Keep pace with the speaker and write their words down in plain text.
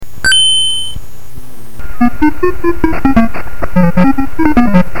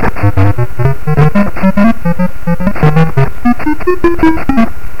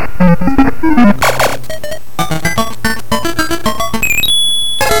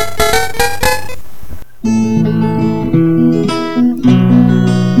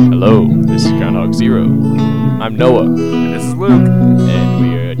Hello, this is Groundhog Zero. I'm Noah, And this is Luke. and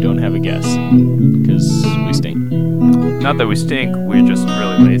we don't have a guest because we stink. Not that we stink, we're just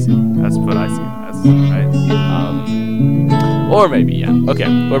really lazy. That's what I see it as, right? Or maybe, yeah.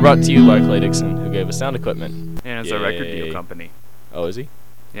 Okay, we're brought to you by Clay Dixon, who gave us sound equipment. And it's a record Yay. deal company. Oh, is he?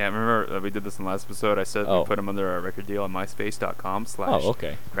 Yeah, remember we did this in the last episode. I said Oh. we put him under our record deal on myspace.com/ Oh,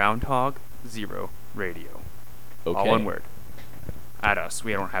 okay. Groundhog Zero Radio. Okay. All one word. At us.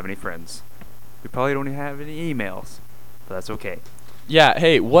 We don't have any friends. We probably don't have any emails. But that's okay. Yeah,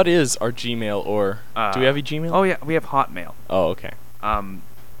 hey, what is our Gmail or... do we have a Gmail? Oh, yeah, we have Hotmail. Oh, okay.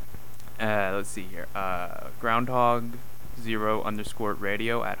 Let's see here. Groundhog Zero _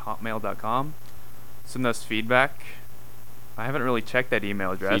 radio at hotmail.com. Send us feedback. I haven't really checked that email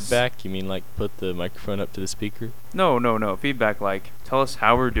address. Feedback? You mean like put the microphone up to the speaker? No. Feedback like tell us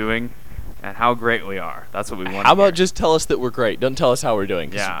how we're doing and how great we are. That's what we want. How about just tell us that we're great? Don't tell us how we're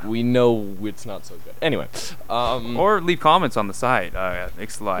doing. 'Cause Yeah. we know it's not so good. Anyway. Or leave comments on the site.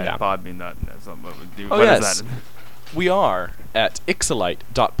 Ixolite, Yeah. Podbean. Oh, What is yes. that? We are at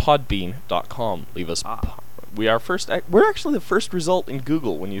ixolite.podbean.com. Leave us. We're actually the first result in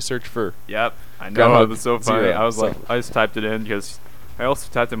Google when you search for. Yep, I know. Groundhog It was so funny. Zero, I was like, so- I just typed it in because I also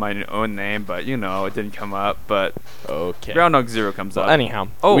typed in my own name, but it didn't come up. But Okay. Groundhog Zero comes Well, up. anyhow,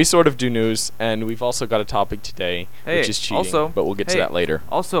 Oh. we sort of do news, and we've also got a topic today, Hey, which is cheating. also- but we'll get to hey, that later.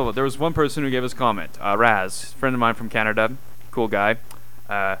 Also, there was one person who gave us a comment. Raz, friend of mine from Canada, cool guy.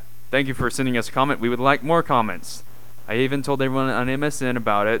 Thank you for sending us a comment. We would like more comments. I even told everyone on MSN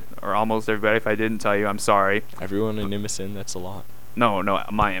about it, or almost everybody. If I didn't tell you, I'm sorry. Everyone in MSN, that's a lot. No,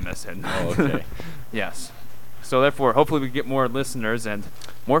 my MSN. Oh, okay. Yes. So therefore, hopefully we get more listeners and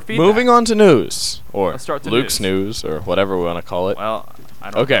more feedback. Moving on to news, or Let's start the Luke's news, or whatever we want to call it. Well,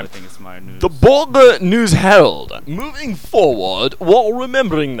 I don't Okay. really think it's my news. The Border News Herald, moving forward while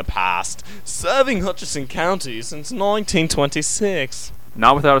remembering the past, serving Hutchinson County since 1926.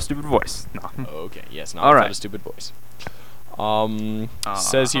 Not without a stupid voice. No. Okay, yes, not All without right. a stupid voice.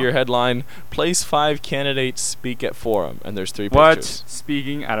 Says here headline: Place 5 candidates speak at forum, and there's 3 What? pictures.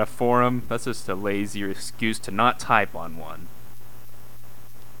 Speaking at a forum? That's just a lazy excuse to not type on one.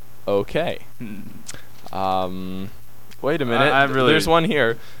 Okay. Wait a minute. I really- There's one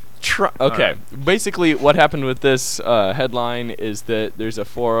here. Okay. Basically, what happened with this headline is that there's a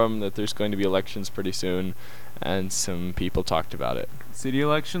forum that there's going to be elections pretty soon, and some people talked about it. City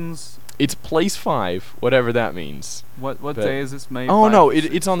elections? It's place 5, whatever that means. What But- day is this? May? Oh 5, no, 6,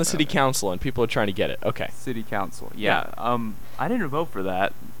 it's on the city 7? council, and people are trying to get it. Okay. City council. Yeah. I didn't vote for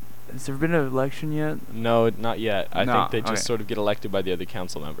that. Has there been an election yet? No, not yet. I No, think they just okay. sort of get elected by the other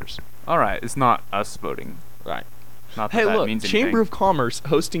council members. All right. It's not us voting. Right. Not that Hey, that look, means Chamber anything. of Commerce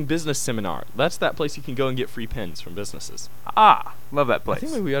hosting business seminar. That's that place you can go and get free pins from businesses. Love that I place.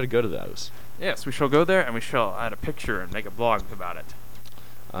 think maybe we ought to go to those. Yes, we shall go there and we shall add a picture and make a blog about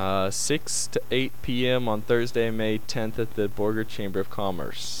it. 6 to 8 p.m. on Thursday, May 10th at the Borger Chamber of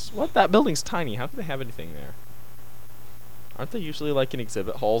Commerce. What? That building's tiny. How can they have anything there? Aren't they usually like in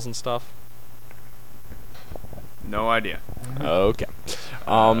exhibit halls and stuff? No idea. Okay.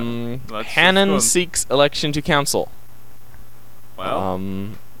 let's Hannon go. seeks election to council. Well,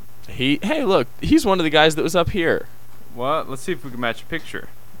 Hey, look, he's one of the guys that was up here. let's see if we can match a picture.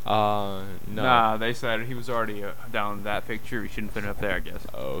 No. Nah, they said he was already down that picture. We shouldn't put it up there, I guess.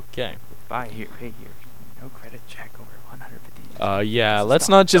 Okay. Pay here. No credit check over 150. Yeah, let's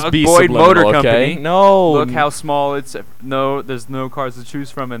not just Doug be Boyd subliminal, Motor okay? Company. No. Look how small it's. There's no cars to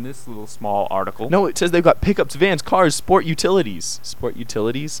choose from in this little small article. No, it says they've got pickups, vans, cars, sport utilities. Sport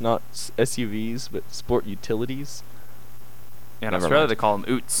utilities, not SUVs, but sport utilities. Yeah, in Never Australia mind. they call them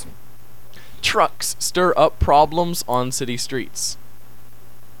oots. Trucks stir up problems on city streets.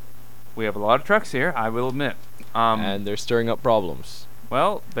 We have a lot of trucks here, I will admit. And they're stirring up problems.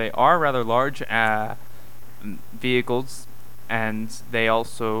 Well, they are rather large vehicles, and they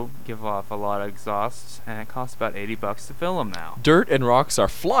also give off a lot of exhaust, and it costs about $80 to fill them now. Dirt and rocks are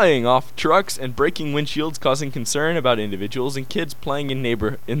flying off trucks and breaking windshields, causing concern about individuals and kids playing in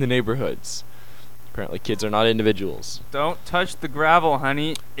the neighborhoods. Apparently, kids are not individuals. Don't touch the gravel,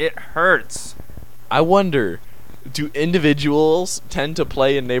 honey. It hurts. I wonder, do individuals tend to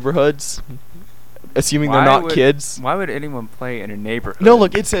play in neighborhoods? assuming they're Why not would- kids. Why would anyone play in a neighborhood? No,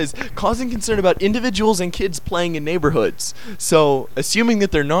 look, it says causing concern about individuals and kids playing in neighborhoods. So, assuming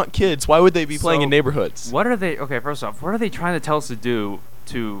that they're not kids, why would they be playing in So, neighborhoods? What are they? Okay, first off, what are they trying to tell us to do?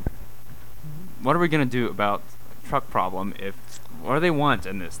 What are we gonna do about truck problem? What do they want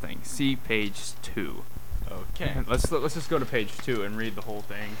in this thing? See page 2. Okay. Let's just go to page 2 and read the whole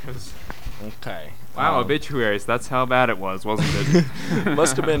thing. 'Cause Okay. wow, obituaries. That's how bad it was, wasn't it?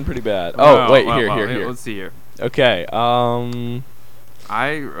 Must have been pretty bad. Oh, wait, well, here. Let's see here. Okay.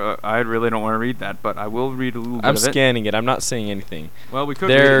 I really don't want to read that, but I will read a little bit I'm of it. scanning it. I'm not saying anything. Well, we could.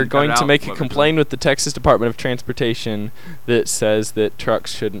 read it They're and cut going it to out make a what we're complaint with the Texas Department of Transportation that says that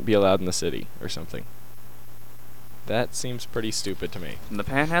trucks shouldn't be allowed in the city or something. That seems pretty stupid to me. doing. In the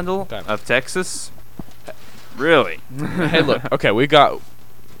Panhandle Okay. of Texas. Really? Hey, look. Okay, we got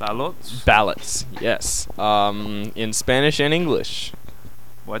Ballots? ballots. Yes. In Spanish and English.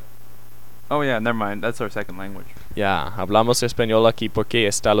 What? Oh yeah, never mind. That's our second language. Yeah. Hablamos español aquí porque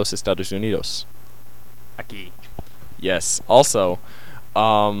está los Estados Unidos. Aquí. Yes. Also,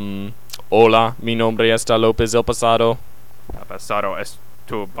 hola, mi nombre está López el Pasado. Pasado es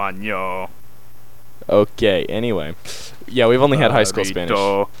tu baño. Okay, anyway. Yeah, we've only had high school Spanish.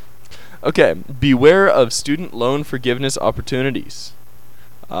 Burrito. Okay, beware of student loan forgiveness opportunities.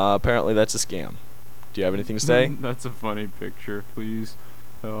 Apparently that's a scam. Do you have anything to say? That's a funny picture. Please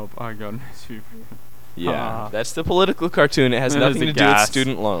help. I got an issue. Yeah, that's the political cartoon. It has It is nothing a to do with gas.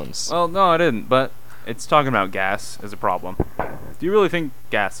 student loans. Well, no, I didn't. But it's talking about gas as a problem. Do you really think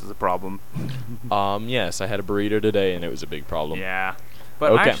gas is a problem? Yes, I had a burrito today and it was a big problem. Yeah.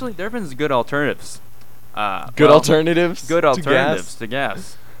 But Okay. actually, there have been good alternatives. Good well, alternatives? Good to alternatives gas? to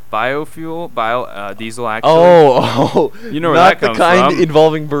gas. Biofuel, diesel actually. Oh, You know where not that the comes kind from.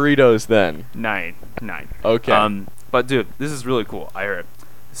 involving burritos then. Nine. Okay. But dude, this is really cool. I heard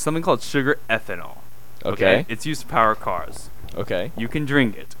it's something called sugar ethanol. Okay. It's used to power cars. Okay. You can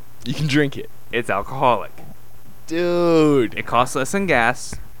drink it. You can drink it. It's alcoholic. Dude. It costs less than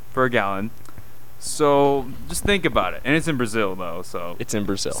gas per gallon. So just think about it. And it's in Brazil though, so It's in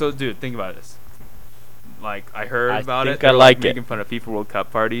Brazil. So dude, think about this. Like I heard I about think it. They I were, like it. making fun of FIFA World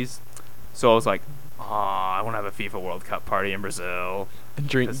Cup parties. So I was like, I want to have a FIFA World Cup party in Brazil.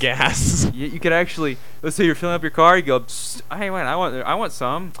 drink 'cause- gas. You could actually, let's say you're filling up your car, you go, "Psst, hey man, I want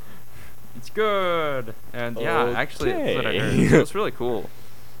some. It's good. And yeah, actually that's what I heard. Okay. So it's really cool.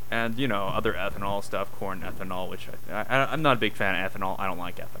 And you know, other ethanol stuff, corn ethanol, which I'm not a big fan of ethanol. I don't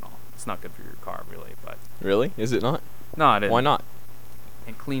like ethanol. It's not good for your car really, but Really? Is it not? no, it isn't. Why not?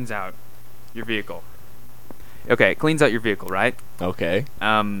 It cleans out your vehicle. Okay, it cleans out your vehicle, right? Okay.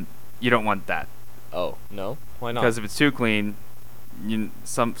 You don't want that Oh, no? Why not? because if it's too clean,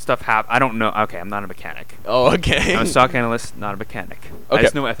 some stuff I don't know. Okay, I'm not a mechanic. Oh, okay. I'm a stock analyst, not a mechanic. I Okay.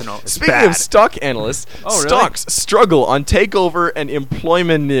 just know ethanol is Speaking bad. of stock analysts, Oh, really? stocks struggle on takeover and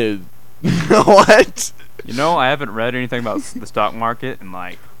employment. What? You know, I haven't read anything about the stock market in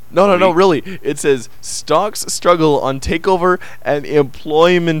like. No, week. really. It says stocks struggle on takeover and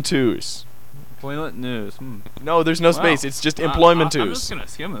employmentus. Employment news. No, there's no Wow. space. It's just I'm just employmentus. gonna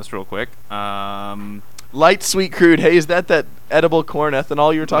skim this real quick. Light sweet crude. Hey, is that edible corn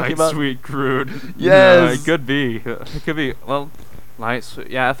ethanol you were talking light about? sweet crude. Yes. Yeah, it could be. It could be. Well, light.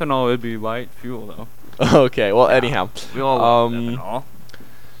 Yeah, ethanol would be light fuel though. Okay. Well, Yeah. anyhow. We all love Um, ethanol.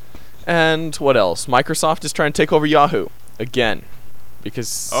 And what else? Microsoft is trying to take over Yahoo again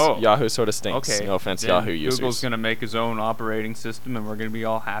because Oh. Yahoo sort of stinks. Okay. No offense, Then Yahoo users. Google's gonna make his own operating system, and we're gonna be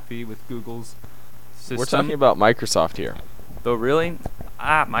all happy with Google's system. We're talking about Microsoft here, Though really,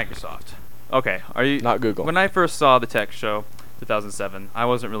 Microsoft. Okay, are you? not Google. When I first saw the tech show, 2007, I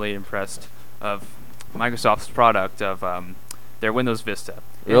wasn't really impressed of Microsoft's product of their Windows Vista.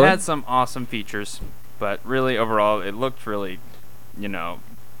 It Really? had some awesome features, but really overall, it looked really,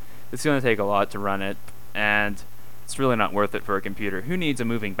 it's gonna take a lot to run it, and it's really not worth it for a computer. Who needs a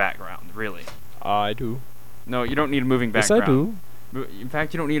moving background, really? I do. No, you don't need a moving Yes, background. I do. In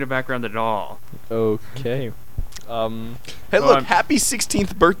fact, you don't need a background at all. Okay. Hey, So look! I'm- Happy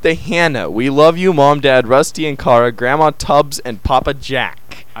 16th birthday, Hannah. We love you, Mom, Dad, Rusty, and Kara, Grandma Tubbs, and Papa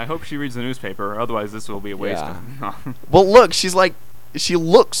Jack. I hope she reads the newspaper, otherwise this will be a waste of. Well, look, she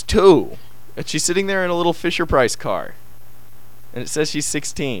looks 2, and she's sitting there in a little Fisher Price car, and it says she's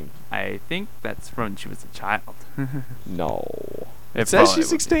 16. I think that's from when she was a child. No, It it says probably she's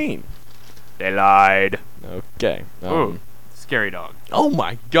 16. They lied. Okay. Ooh, scary dog. Oh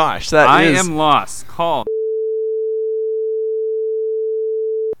my gosh, that I is. am lost. Call.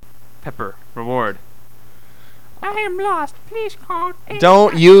 Pepper. Reward. I am lost. Please call.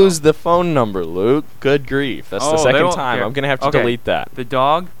 Don't use the phone number, Luke. Good grief. That's the Oh, they second won't time. care. I'm going to have to Okay. delete that. The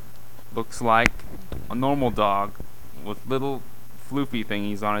dog looks like a normal dog with little floofy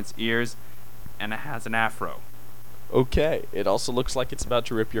thingies on its ears, and it has an afro. Okay. It also looks like it's about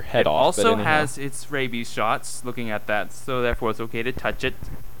to rip your head It off. but also anyhow. has its rabies shots, looking at that, so therefore it's okay to touch it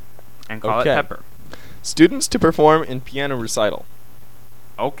and call Okay. it Pepper. Students to perform in piano recital.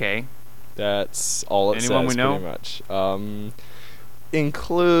 Okay. That's all it Anyone says, we know? pretty much.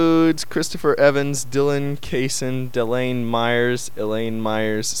 Includes Christopher Evans, Dylan Kaysen, Delane Myers, Elaine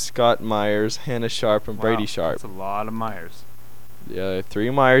Myers, Scott Myers, Hannah Sharp, and Brady Wow, Sharp. That's a lot of Myers. Yeah, 3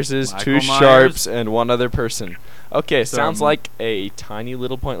 Myerses, 2 Michael Myers. Sharps, and 1 other person. Okay, So, sounds like a tiny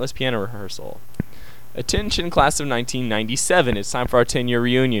little pointless piano rehearsal. Attention, class of 1997. It's time for our 10-year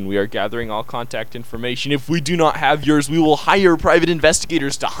reunion. We are gathering all contact information. If we do not have yours, we will hire private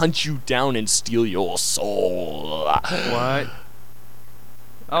investigators to hunt you down and steal your soul. What?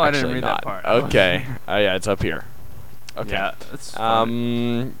 Oh, I didn't Actually read not. that part. Okay. Yeah, it's up here. Okay. Yeah, that's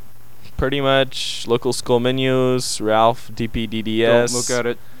fun. Pretty much local school menus, Ralph, DPDDS. Don't look at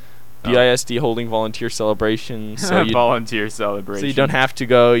it. BISD holding volunteer celebration. So you, Volunteer celebration. so you don't have to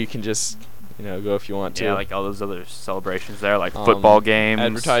go. You can just, go if you want to. Yeah, like all those other celebrations there, like football games.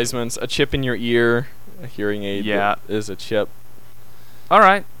 Advertisements. A chip in your ear. A hearing aid. Yeah. Is a chip. All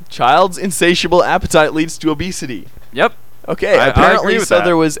right. Child's insatiable appetite leads to obesity. Yep. Okay. I apparently, agree with so that.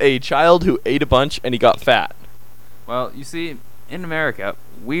 there was a child who ate a bunch and he got fat. Well, you see, in America,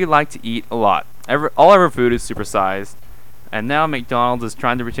 we like to eat a lot. All of our food is supersized, and now McDonald's is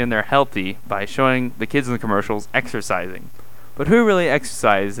trying to pretend they're healthy by showing the kids in the commercials exercising. But who really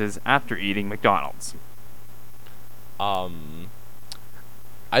exercises after eating McDonald's?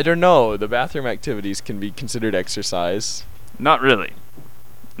 I don't know. The bathroom activities can be considered exercise. Not really.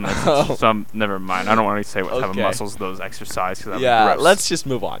 Unless Oh. it's never mind. I don't want to say what type of Okay. muscles those exercise. 'Cause that'd be Yeah, gross. let's just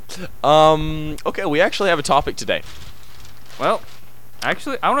move on. Okay, we actually have a topic today. Well,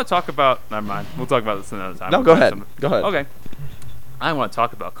 actually, I want to talk about. Never mind. We'll talk about this another time. No, We'll go find ahead. some- Go ahead. Okay. I want to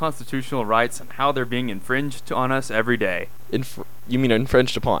talk about constitutional rights and how they're being infringed on us every day. You mean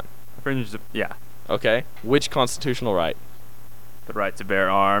infringed upon? Infringed, yeah. Okay. Which constitutional right? The right to bear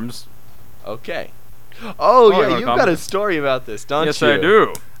arms. Okay. Oh, Oh, you yeah, wanna you've got comment? a story about this, don't Yes, you? I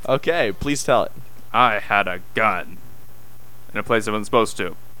do. Okay, please tell it. I had a gun in a place I wasn't supposed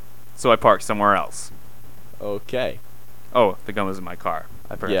to, so I parked somewhere else. Okay. Oh, the gun was in my car.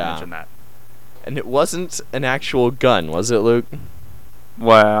 I forgot Yeah. to mention that. And it wasn't an actual gun, was it, Luke?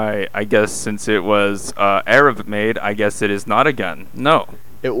 Why, I guess since it was Arab made, I guess it is not a gun. No.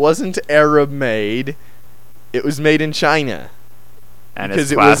 It wasn't Arab made. It was made in China. And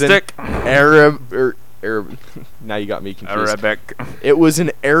Because it's it was an plastic. Arab. Now you got me confused. Arabic. It was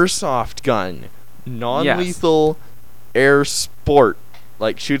an airsoft gun, non-lethal air sport,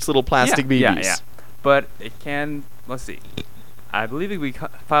 like shoots little plastic BBs. Yeah. But it can, let's see. I believe it would be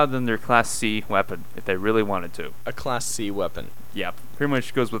filed under Class C weapon if they really wanted to. A Class C weapon. Yep. Pretty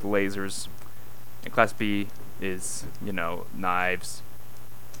much goes with lasers. And Class B is, knives.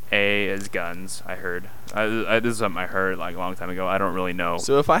 A is guns, I heard. This is something I heard like a long time ago. I don't really know.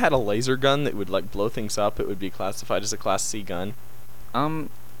 So if I had a laser gun that would like blow things up, it would be classified as a Class C gun.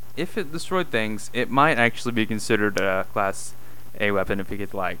 If it destroyed things, it might actually be considered a Class A weapon if it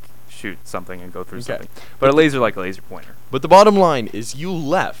could like shoot something and go through Okay. something. But a laser like a laser pointer. But the bottom line is you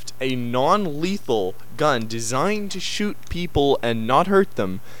left a non-lethal gun designed to shoot people and not hurt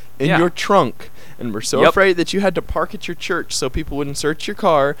them in Yeah. your trunk. And we're so Yep. afraid that you had to park at your church so people wouldn't search your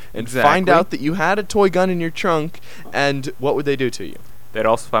car and find Exactly. out that you had a toy gun in your trunk. And what would they do to you? They'd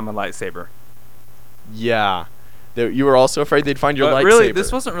also find my lightsaber. Yeah. You were also afraid they'd find your But lightsaber. really,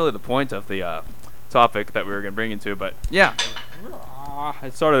 this wasn't really the point of the topic that we were going to bring into, but yeah.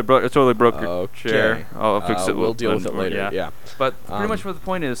 It totally broke your Okay. chair. I'll fix it. We'll deal with it later. Yeah. But pretty much Um, what the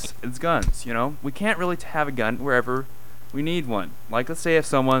point is, it's guns, We can't really have a gun wherever we need one. Like, let's say if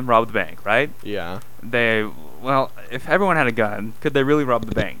someone robbed the bank, right? Yeah. If everyone had a gun, could they really rob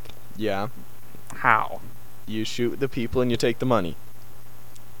the bank? Yeah. How? You shoot the people and you take the money.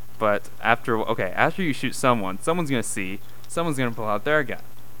 But after you shoot someone's gonna see, someone's gonna pull out their gun,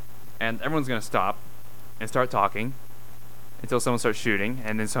 and everyone's gonna stop and start talking until someone starts shooting,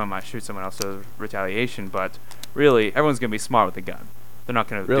 and then someone might shoot someone else as retaliation. But really, everyone's gonna be smart with a gun. They're not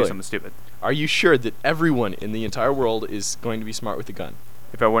gonna do Really? something stupid. Are you sure that everyone in the entire world is going to be smart with a gun?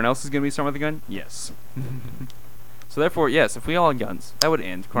 If everyone else is gonna be smart with a gun, yes. So therefore, yes, if we all had guns, that would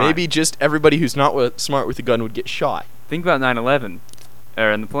end crime. Maybe just everybody who's not smart with a gun would get shot. Think about 9/11,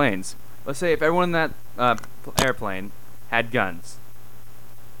 or in the planes. Let's say if everyone in that airplane had guns,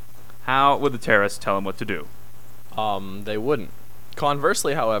 how would the terrorists tell them what to do? They wouldn't.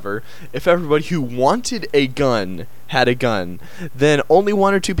 Conversely, however, if everybody who wanted a gun had a gun, then only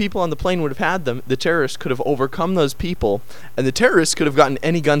one or two people on the plane would have had them. The terrorists could have overcome those people, and the terrorists could have gotten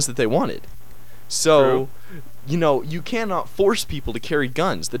any guns that they wanted. So, you cannot force people to carry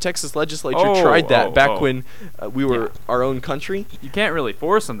guns. The Texas legislature tried that back when we were our own country. You can't really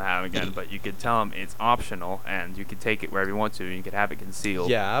force them to have a gun, but you could tell them it's optional, and you could take it wherever you want to, and you could have it concealed.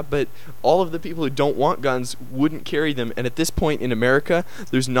 Yeah, but all of the people who don't want guns wouldn't carry them, and at this point in America,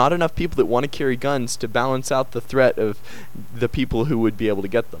 there's not enough people that want to carry guns to balance out the threat of the people who would be able to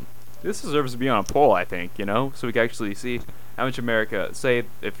get them. This deserves to be on a poll, I think, so we can actually see how much America, say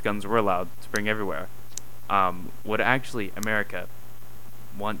if guns were allowed to bring everywhere, would actually America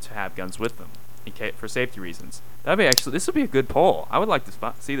want to have guns with them for safety reasons? This would be a good poll. I would like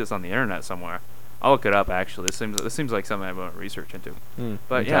to see this on the internet somewhere. I'll look it up, actually. This seems like something I want to research into.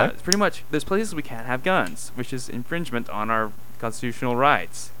 But okay. yeah, it's pretty much, there's places we can't have guns, which is infringement on our constitutional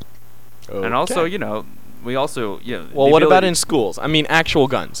rights. Okay. And also, we also, Well, what about in schools? I mean, actual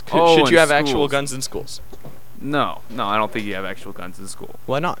guns. Should you in have actual schools. guns in schools? No, I don't think you have actual guns in school.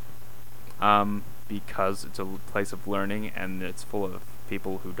 Why not? Because it's a place of learning, and it's full of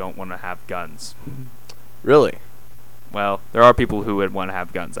people who don't want to have guns. Really? Well, there are people who would want to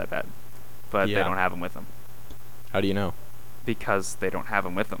have guns, I bet. But they Yeah. don't have them with them. How do you know? Because they don't have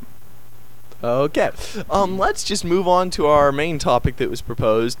them with them. Okay. Let's just move on to our main topic that was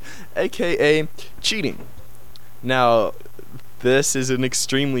proposed, aka cheating. Now, this is an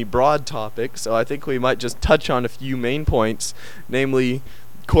extremely broad topic, so I think we might just touch on a few main points, namely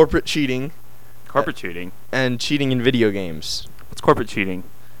corporate cheating Corporate cheating? and cheating in video games. What's corporate cheating?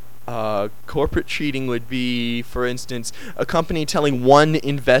 Corporate cheating would be, for instance, a company telling one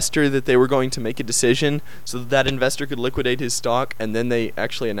investor that they were going to make a decision so that investor could liquidate his stock, and then they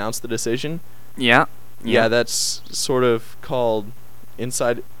actually announce the decision. Yeah. Yeah, that's sort of called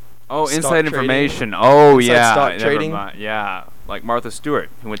inside. Oh, stock inside trading. information. Oh, Inside yeah. stock never trading? mind. Yeah, like Martha Stewart,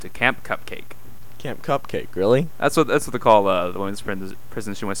 who went to Camp Cupcake. Camp Cupcake, really? That's what they call the women's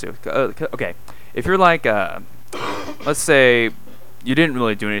prison she went to. Okay, if you're like, let's say you didn't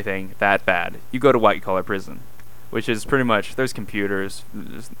really do anything that bad, you go to white collar prison, which is pretty much, there's computers,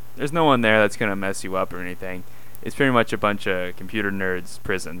 there's no one there that's gonna mess you up or anything. It's pretty much a bunch of computer nerds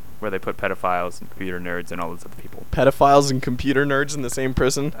prison where they put pedophiles and computer nerds and all those other people. Pedophiles and computer nerds in the same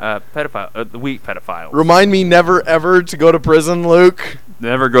prison? The weak pedophiles. Remind me never ever to go to prison, Luke.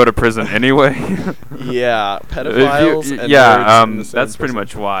 Never go to prison anyway. Yeah, pedophiles and nerds in the same that's pretty prison.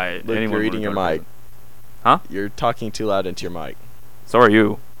 much why Luke, anyone you're would eating your go to mic. prison. Huh? You're talking too loud into your mic. So are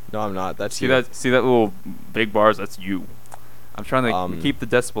you. No, I'm not. That's See you. that little big bars? That's you. I'm trying to keep the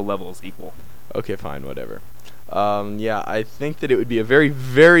decibel levels equal. Okay, fine, whatever. Yeah, I think that it would be a very,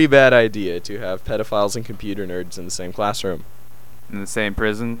 very bad idea to have pedophiles and computer nerds in the same classroom. In the same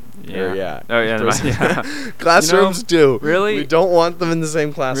prison? Or, yeah. Oh, yeah. Prison. Yeah. Classrooms do. Really? We don't want them in the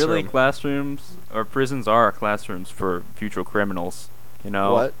same classroom. Really, classrooms or prisons are classrooms for future criminals.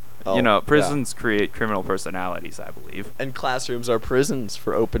 What? Oh, Prisons create criminal personalities, I believe. And classrooms are prisons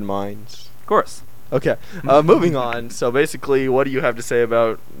for open minds. Of course. Okay, moving on. So basically, what do you have to say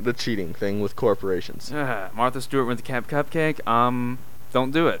about the cheating thing with corporations? Martha Stewart went to Camp Cupcake.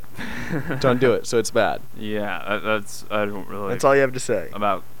 Don't do it. Don't do it. So it's bad. Yeah, I don't really. That's all you have to say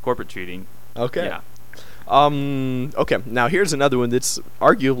about corporate cheating. Okay. Yeah. Okay. Now here's another one that's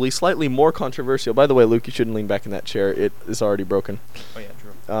arguably slightly more controversial. By the way, Luke, you shouldn't lean back in that chair. It is already broken. Oh yeah,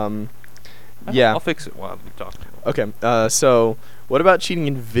 true. Yeah. I'll fix it while we talk. Okay. So what about cheating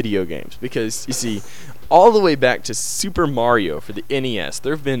in video games? Because you see, all the way back to Super Mario for the NES,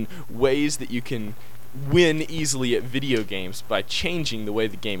 there have been ways that you can win easily at video games by changing the way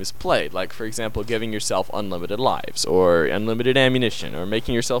the game is played. Like, for example, giving yourself unlimited lives, or unlimited ammunition, or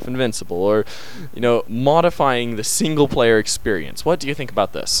making yourself invincible, or, modifying the single-player experience. What do you think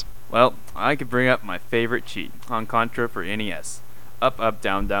about this? Well, I could bring up my favorite cheat on Contra for NES. Up, up,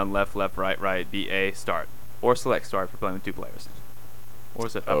 down, down, left, left, right, right, B, A, start. Or select start for playing with 2 players. Or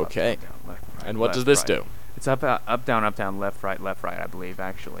is it up, Okay. up, down, left, right, And what left, does this right. do? It's up, down, left, right, I believe,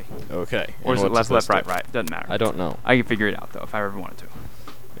 actually. Okay. Or And is it what left, does left, this right, do? right? Doesn't matter. I don't know. I can figure it out, though, if I ever wanted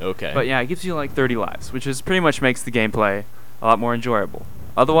to. Okay. But yeah, it gives you like 30 lives, which is pretty much makes the gameplay a lot more enjoyable.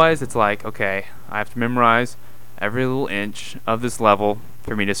 Otherwise, it's like, okay, I have to memorize every little inch of this level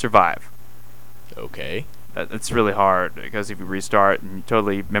for me to survive. Okay. It's really hard, because if you restart and you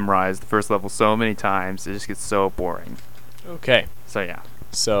totally memorize the first level so many times, it just gets so boring. Okay. So yeah.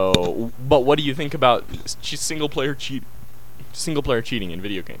 So, but what do you think about single-player cheating in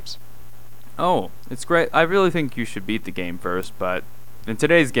video games? Oh, it's great. I really think you should beat the game first, but in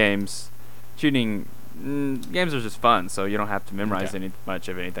today's games, cheating games are just fun, so you don't have to memorize Okay. much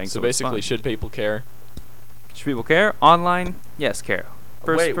of anything. So So it's basically, fun. should people care? Should people care? Online, yes, care.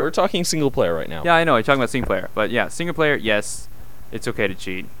 Wait, we're talking single player right now. Yeah, I know. You're talking about single player, but yeah, single player, yes, it's okay to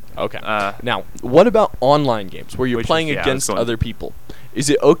cheat. Okay. Uh, Now, what about online games where you're Which is- playing yeah, let's against go on. other people? Is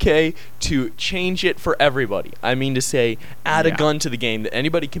it okay to change it for everybody? I mean to say, add a Yeah. gun to the game that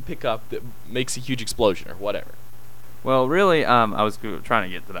anybody can pick up that makes a huge explosion or whatever. Well, really, I was trying to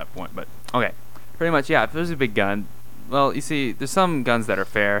get to that point, but okay. Pretty much, yeah. If there's a big gun, well, you see, there's some guns that are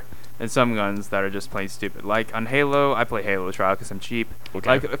fair, and some guns that are just plain stupid. Like on Halo, I play Halo Trial because I'm cheap. Okay.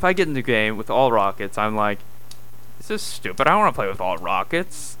 Like if I get into a game with all rockets, I'm like, this is stupid. I don't want to play with all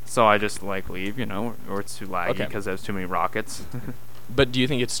rockets, so I just like leave, or it's too laggy Okay. because there's too many rockets. But do you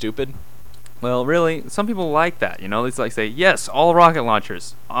think it's stupid? Well, really, some people like that. It's like say, yes, all rocket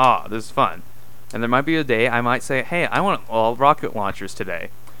launchers. Ah, this is fun. And there might be a day I might say, hey, I want all rocket launchers today.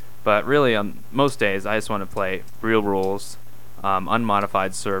 But really, on most days, I just want to play real rules,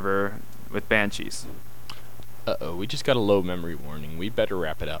 unmodified server with Banshees. Uh-oh, we just got a low memory warning. We better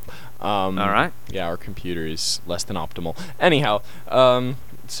wrap it up. All right. Yeah, our computer is less than optimal. Anyhow,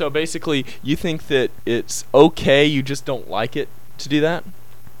 so basically, you think that it's okay, you just don't like it to do that?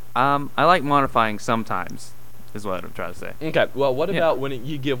 I like modifying sometimes, is what I'm trying to say. Okay, well, what Yeah. about when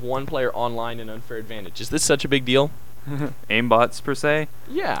you give one player online an unfair advantage? Is this such a big deal? Aimbots, per se.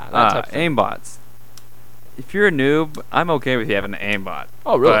 Yeah, that type of thing. Aimbots. If you're a noob, I'm okay with you having an aimbot.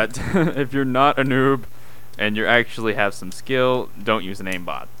 Oh, really? But if you're not a noob and you actually have some skill, don't use an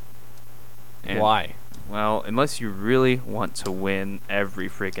aimbot. And, Why? Well, unless you really want to win every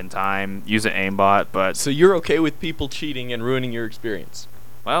freaking time, use an aimbot. But So you're okay with people cheating and ruining your experience?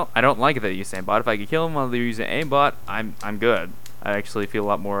 well, I don't like it that they use aimbot. If I could kill them while they use an aimbot, I'm good. I actually feel a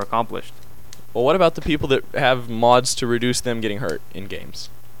lot more accomplished. Well, what about the people that have mods to reduce them getting hurt in games?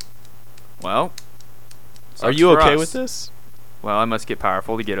 Well, Are sucks you for okay us. with this? Well, I must get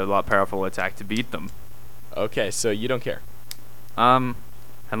powerful to get a lot powerful attack to beat them. Okay, so you don't care.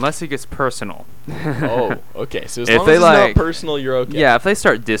 Unless it gets personal. Oh, okay. So as If long they as it's not like- personal, you're okay. Yeah, if they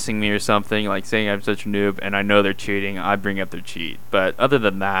start dissing me or something, like saying I'm such a noob and I know they're cheating, I bring up their cheat. But other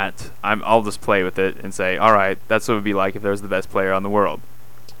than that, I'll just play with it and say, all right, that's what it would be like if there was the best player on the world.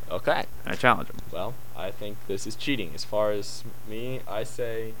 Okay. And I challenge them. Well, I think this is cheating. As far as me, I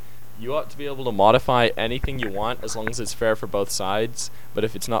say you ought to be able to modify anything you want as long as it's fair for both sides. But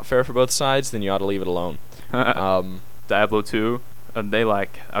if it's not fair for both sides, then you ought to leave it alone. Diablo 2,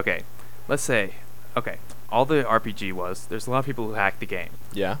 okay, let's say, all the RPG was, there's a lot of people who hacked the game.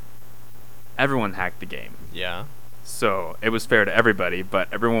 Yeah. Everyone hacked the game. Yeah. So it was fair to everybody, but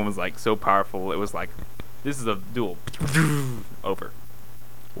everyone was like so powerful, it was like, this is a duel. Over.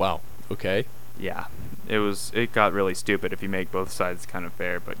 Wow. Okay. Yeah, it got really stupid if you make both sides kind of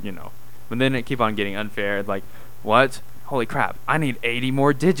fair, but But then it keep on getting unfair, like, what? Holy crap, I need 80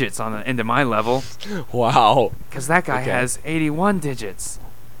 more digits on the end of my level, Wow. because that guy Okay. has 81 digits.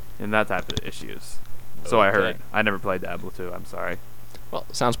 And that type of issues. So I Okay. heard. I never played Diablo 2, I'm sorry. Well,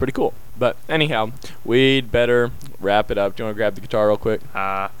 sounds pretty cool. But anyhow, we'd better wrap it up. Do you want to grab the guitar real quick?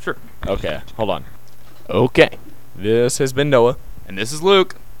 Sure. Okay. Hold on. Okay. This has been Noah. And this is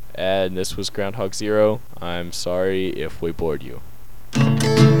Luke. And this was Groundhog Zero. I'm sorry if we bored you.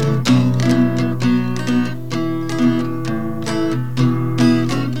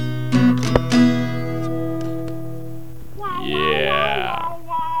 Yeah.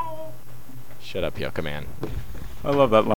 Shut up, Yucca Man. I love that line.